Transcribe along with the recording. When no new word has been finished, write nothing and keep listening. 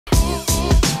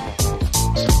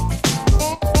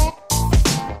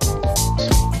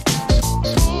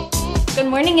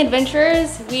morning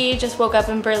adventurers. We just woke up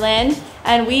in Berlin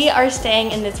and we are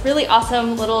staying in this really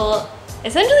awesome little,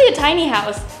 essentially a tiny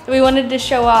house that we wanted to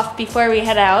show off before we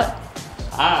head out.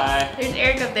 Hi. There's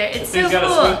Eric up there. It's so He's got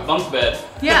cool. a sweet bunk bed.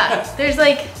 Yeah, there's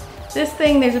like this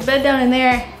thing, there's a bed down in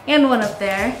there and one up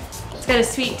there. It's got a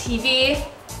sweet TV.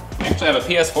 We actually have a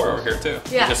PS4 over here too,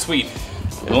 Yeah. which is sweet.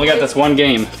 We've only got this one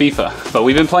game, FIFA, but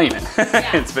we've been playing it.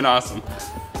 Yeah. It's been awesome.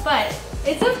 But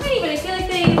it's so tiny, but I feel like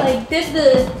they did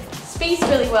the space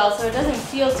really well so it doesn't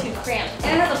feel too cramped.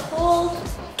 And it has a full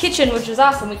kitchen, which is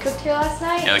awesome. We cooked here last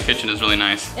night. Yeah, the kitchen is really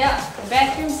nice. Yeah, the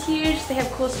bathroom's huge. They have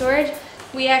cool storage.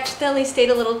 We accidentally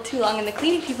stayed a little too long and the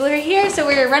cleaning people are here, so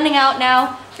we're running out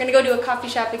now. We're gonna go to a coffee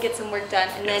shop and get some work done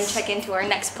and then check into our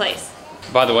next place.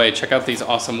 By the way, check out these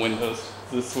awesome windows.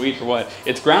 Is this sweet or what?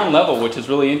 It's ground level, which is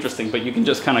really interesting, but you can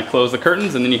just kind of close the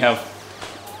curtains and then you have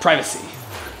privacy.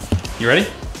 You ready?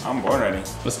 I'm born ready.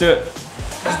 Let's do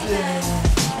it.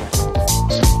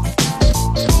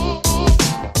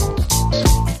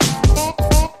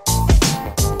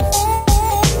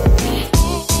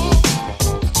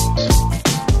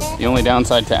 The only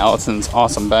downside to Allison's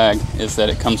awesome bag is that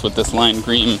it comes with this lime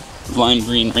green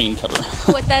rain cover.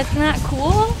 What, that's not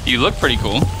cool? You look pretty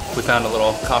cool. We found a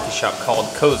little coffee shop called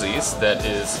Cozy's that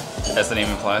is, as the name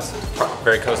implies,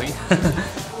 very cozy.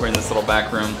 We're in this little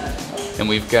back room and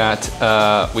we've got,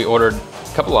 we ordered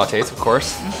a couple lattes, of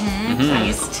course.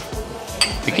 Iced.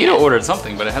 Nikita ordered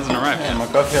something, but it hasn't arrived And yet.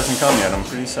 my coffee hasn't come yet. I'm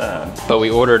pretty sad. But we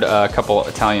ordered a couple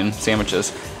Italian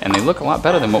sandwiches and they look a lot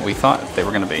better than what we thought they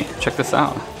were gonna be. Check this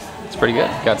out. It's pretty good.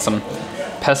 Got some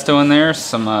pesto in there,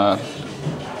 some,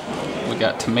 we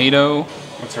got tomato.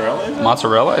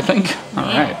 Mozzarella, I think. All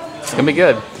right, it's gonna be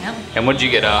good. Yep. And what did you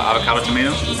get? Avocado tomato?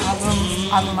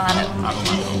 Avocado.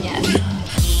 Yes.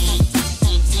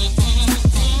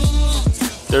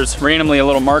 There's randomly a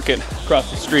little market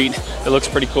across the street. It looks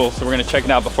pretty cool, so we're gonna check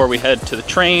it out before we head to the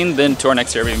train, then to our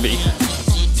next Airbnb.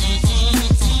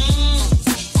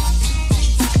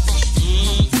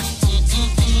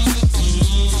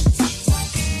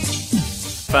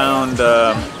 Found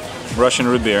Russian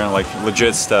root beer, like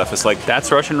legit stuff. It's like,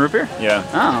 That's Russian root beer? yeah.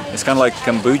 Oh. It's kind of like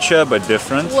kombucha, but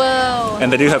different. Whoa.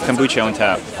 And they do have kombucha on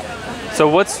tap. So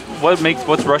what's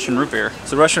Russian root beer?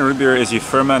 So Russian root beer is you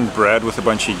ferment bread with a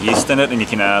bunch of yeast in it, and you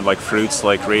can add like fruits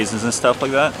like raisins and stuff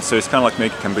like that. So it's kind of like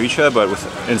making kombucha, but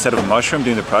instead of a mushroom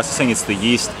doing the processing, it's the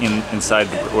yeast inside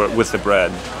with the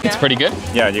bread. It's pretty good.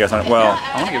 Yeah, you guys want it? Well,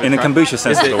 I wanna give it in a the try. kombucha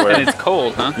sense of the And word. it's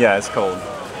cold, huh? Yeah, it's cold.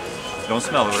 Don't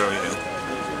smell it, whatever you do.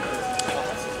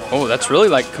 Oh, that's really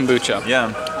like kombucha.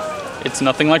 Yeah. It's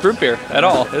nothing like root beer at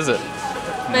all, is it?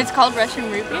 But it's called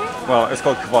Russian root beer? Well, it's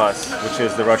called kvass, which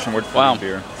is the Russian word for Wow. root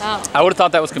beer. Oh. I would have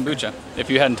thought that was kombucha if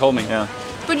you hadn't told me. Yeah.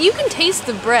 But you can taste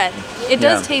the bread. It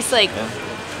does Yeah. taste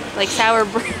like sour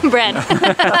bread.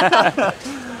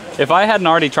 If I hadn't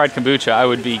already tried kombucha, I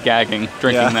would be gagging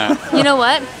drinking Yeah. that. You know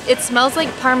what? It smells like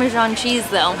Parmesan cheese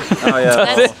though. Oh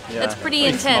yeah. That's pretty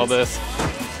Let me smell intense. this.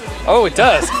 Oh, it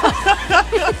does.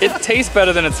 It tastes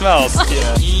better than it smells.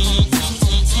 Yeah.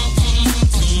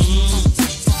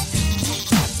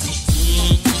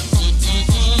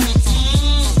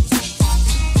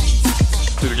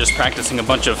 We were just practicing a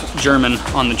bunch of German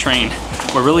on the train.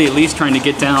 We're really at least trying to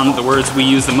get down the words we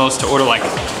use the most to order, like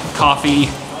coffee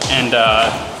and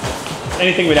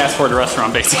anything we'd ask for at a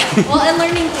restaurant, basically. Well, and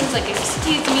learning things like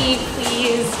excuse me,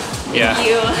 please, thank Yeah.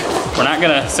 you. We're not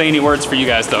gonna say any words for you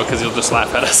guys though, because you'll just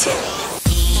laugh at us.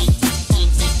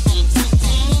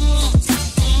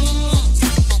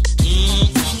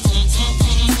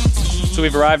 So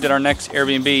we've arrived at our next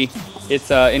Airbnb. It's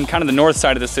in kind of the north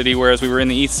side of the city, whereas we were in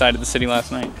the east side of the city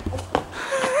last night.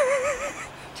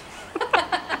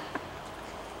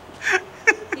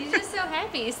 He's just so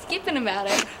happy. He's skipping about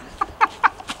it.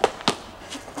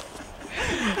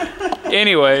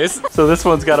 Anyways, so this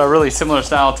one's got a really similar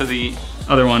style to the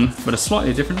other one, but a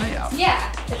slightly different layout.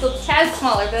 Yeah, it's a tad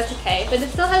smaller, but that's okay. But it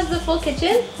still has the full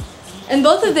kitchen. And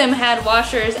both of them had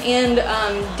washers and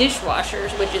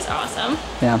dishwashers, which is awesome.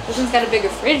 Yeah. This one's got a bigger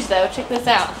fridge though. Check this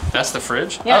out. That's the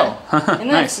fridge? Yeah. Oh, Isn't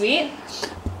that nice. sweet?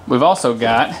 We've also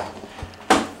got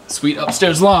sweet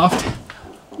upstairs loft.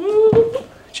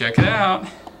 Check it out.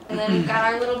 And then we've got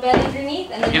our little bed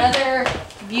underneath and Yep. another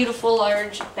beautiful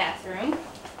large bathroom.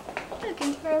 Look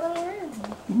into our little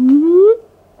room.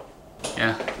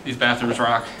 Yeah, these bathrooms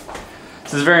rock.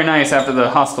 This is very nice after the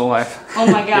hostel life. Oh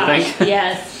my You gosh, think?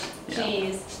 yes.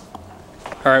 Jeez.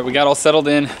 All right, we got all settled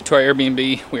in to our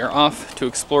Airbnb. We are off to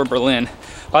explore Berlin.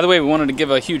 By the way, we wanted to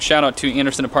give a huge shout out to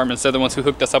Anderson Apartments. They're the ones who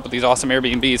hooked us up with these awesome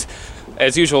Airbnbs.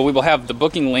 as usual, we will have the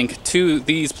booking link to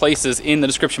these places in the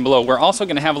description below. We're also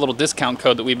going to have a little discount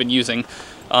code that we've been using.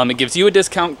 It gives you a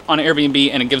discount on Airbnb,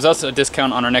 and it gives us a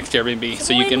discount on our next Airbnb.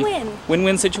 So you can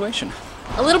win-win situation.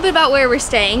 A little bit about where we're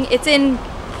staying. It's in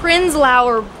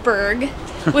Prenzlauer Berg,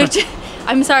 which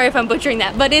I'm sorry if I'm butchering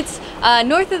that, but it's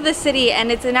north of the city,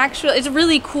 and it's a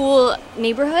really cool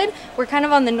neighborhood. We're kind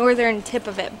of on the northern tip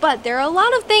of it, but there are a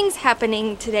lot of things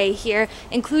happening today here,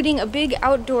 including a big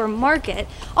outdoor market.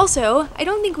 Also, I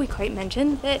don't think we quite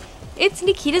mentioned that it's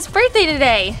Nikita's birthday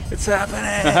today. It's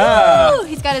happening. Woo!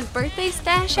 He's got his birthday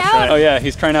stash out. Right. Oh yeah,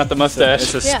 he's trying out the mustache.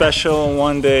 It's a special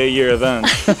one-day-a-year event.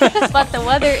 But the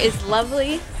weather is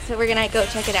lovely, so we're gonna go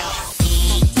check it out.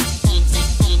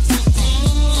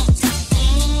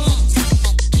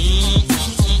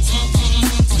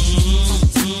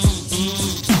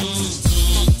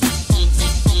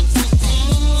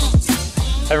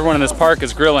 Everyone in this park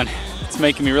is grilling. It's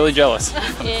making me really jealous.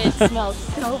 It smells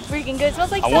so freaking good. It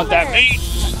smells like I want that meat.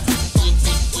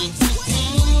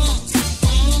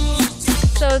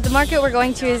 So the market we're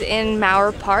going to is in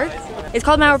Mauer Park. It's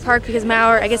called Mauer Park because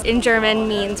Mauer, I guess in German,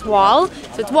 means wall.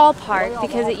 So it's Wall Park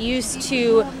because it used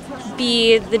to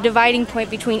be the dividing point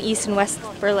between East and West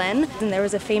Berlin. And there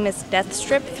was a famous death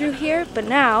strip through here, but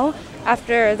now,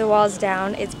 after the wall's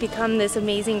down, it's become this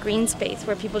amazing green space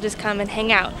where people just come and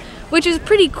hang out, which is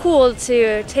pretty cool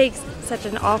to take such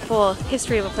an awful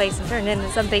history of a place and turn it into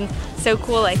something so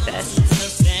cool like this.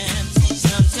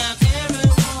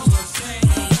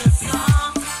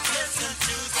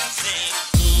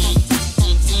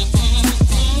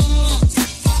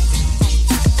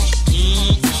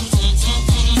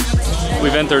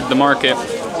 We've entered the market,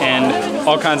 and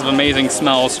all kinds of amazing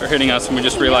smells are hitting us, and we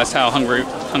just realized how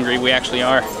hungry we actually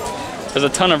are. There's a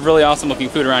ton of really awesome looking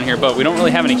food around here, but we don't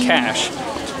really have any cash.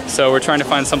 So we're trying to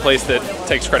find some place that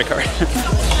takes credit card.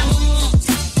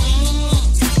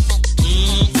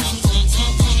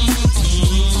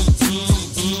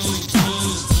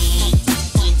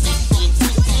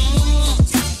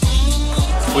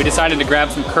 We decided to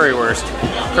grab some currywurst.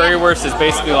 Currywurst is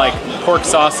basically like pork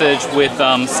sausage with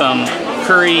some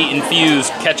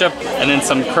curry-infused ketchup and then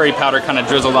some curry powder kind of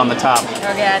drizzled on the top. Oh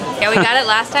god. Yeah, we got it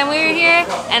last time we were here,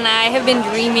 and I have been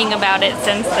dreaming about it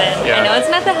since then. Yeah. I know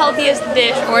it's not the healthiest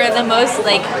dish or the most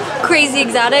like crazy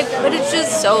exotic, but it's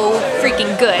just so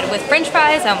freaking good. With French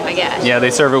fries, oh my gosh. Yeah, they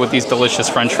serve it with these delicious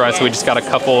French fries, so we just got a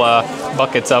couple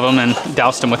buckets of them and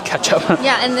doused them with ketchup.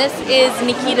 Yeah, and this is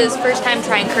Nikita's first time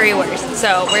trying currywurst,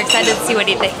 so we're excited to see what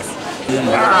he thinks.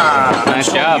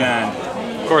 Nice job.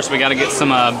 Of course, we got to get some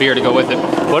beer to go with it.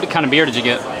 What kind of beer did you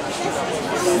get?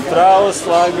 Strauss,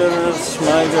 Lager,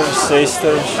 Schmeiger,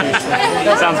 Seister.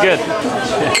 Sounds good.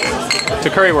 To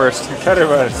Currywurst.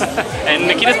 Currywurst. And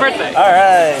Nikita's birthday. All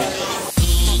right.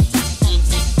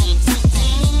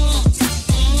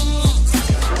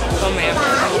 Oh man.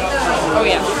 Oh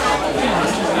yeah.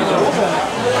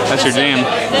 That's your jam.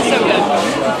 That's so good.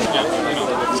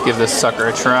 Let's give this sucker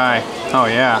a try. Oh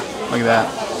yeah, look at that.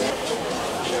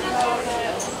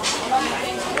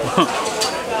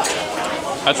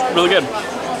 That's really good.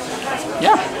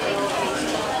 Yeah.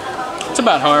 It's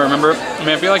about how I remember it. I mean,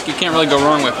 I feel like you can't really go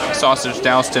wrong with sausage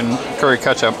doused in curry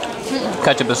ketchup.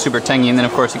 Ketchup is super tangy, and then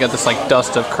of course you got this like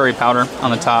dust of curry powder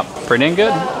on the top. Pretty dang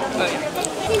good.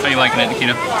 How you liking it,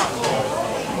 Nikita?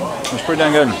 It's pretty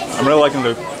dang good. I'm really liking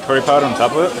the curry powder on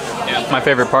top of it. Yeah. My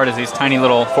favorite part is these tiny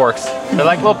little forks. They're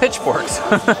like little pitchforks.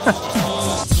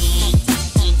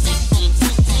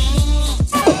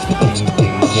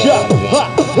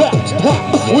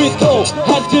 We so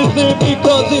had to live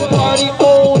because we party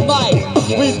all night.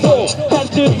 We so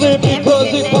had to live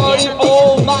because we party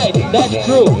all night. That's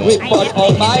true. We party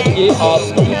all night,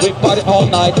 yeah. We party all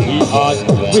night,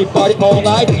 yeah. We party all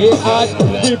night,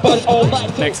 yeah. We party all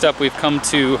night. Next up, we've come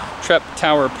to Trep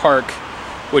Tower Park,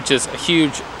 which is a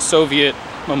huge Soviet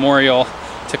memorial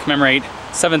to commemorate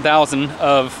 7,000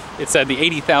 of, it said, the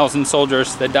 80,000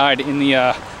 soldiers that died in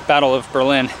the Battle of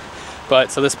Berlin. But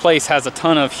so this place has a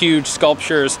ton of huge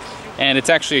sculptures, and it's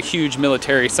actually a huge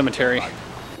military cemetery.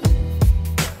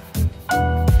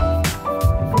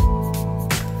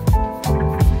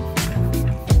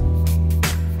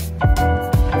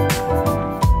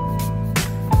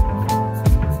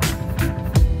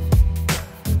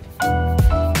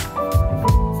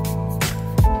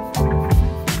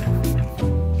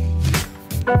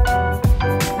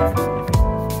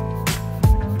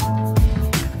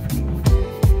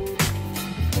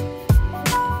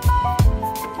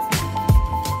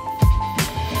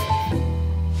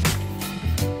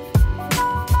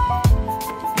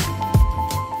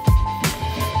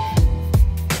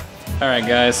 Alright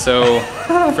guys, so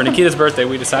for Nikita's birthday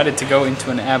we decided to go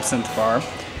into an absinthe bar.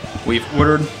 We've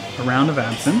ordered a round of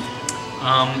absinthe.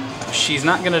 She's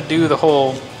not gonna do the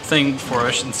whole thing for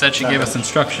us, instead she gave us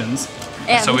instructions.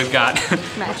 And so we've got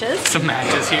matches. some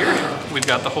matches here. We've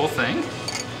got the whole thing.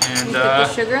 And you put the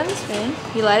sugar on the spoon,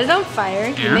 you light it on fire,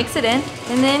 you mix it in,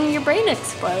 and then your brain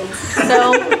explodes.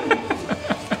 So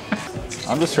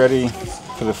I'm just ready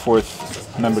for the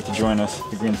fourth member to join us,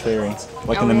 the Green Fairy,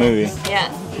 like in the movie.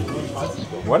 Yeah.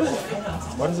 What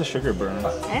is the sugar burn?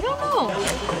 I don't know.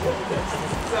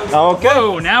 Okay.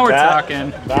 oh, now we're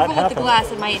talking. That Careful with the happened.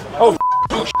 glass, it might. Oh,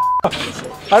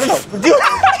 I don't know.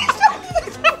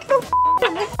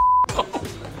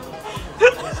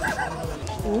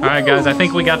 Alright guys, I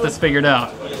think we got this figured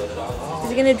out.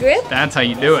 Is it gonna drip? That's how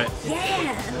you do it.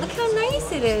 Yeah. Look how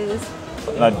nice it is.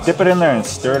 Now dip it in there and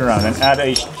stir it around and add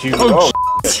H2. Oh,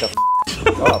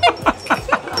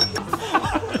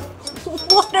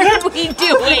 What are we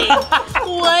doing?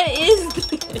 What is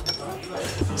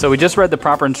this? So we just read the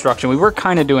proper instruction. We were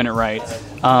kind of doing it right.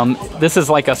 This is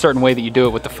like a certain way that you do it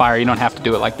with the fire. You don't have to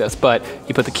do it like this, but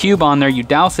you put the cube on there, you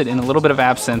douse it in a little bit of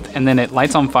absinthe, and then it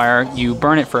lights on fire. You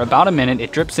burn it for about a minute.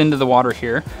 It drips into the water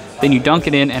here. Then you dunk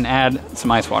it in and add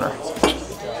some ice water.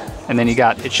 And then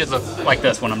it should look like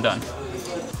this when I'm done.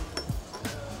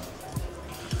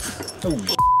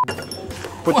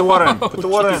 Put the water in. Put the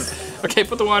water in. Okay,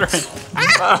 put the water in.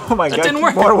 Oh my god. didn't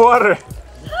work. More water.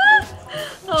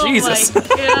 Oh Jesus. my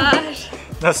gosh.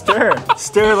 Now stir.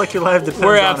 Stir like your life depends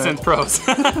We're on absinthe pros,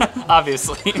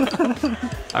 obviously.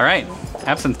 All right,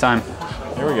 absinthe time.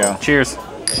 it. Here we go. Cheers.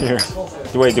 Cheers.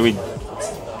 Wait, do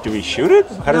we shoot it?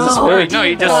 How does this work? No,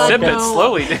 you just sip it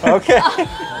slowly. Okay.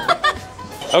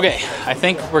 Okay, I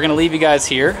think we're gonna leave you guys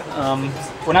here.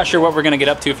 We're not sure what we're gonna get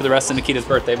up to for the rest of Nikita's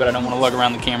birthday, but I don't want to lug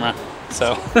around the camera,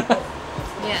 so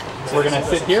Yeah. we're gonna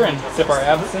sit here and sip our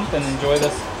absinthe and enjoy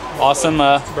this awesome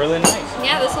Berlin night.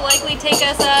 Yeah, this will likely take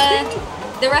us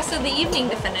the rest of the evening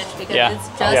to finish because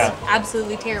it's just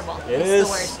absolutely terrible. It It's is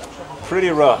the worst. pretty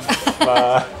rough.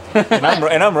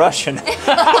 And I'm Russian.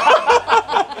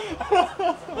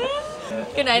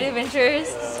 Good night,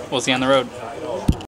 adventurers. We'll see you on the road.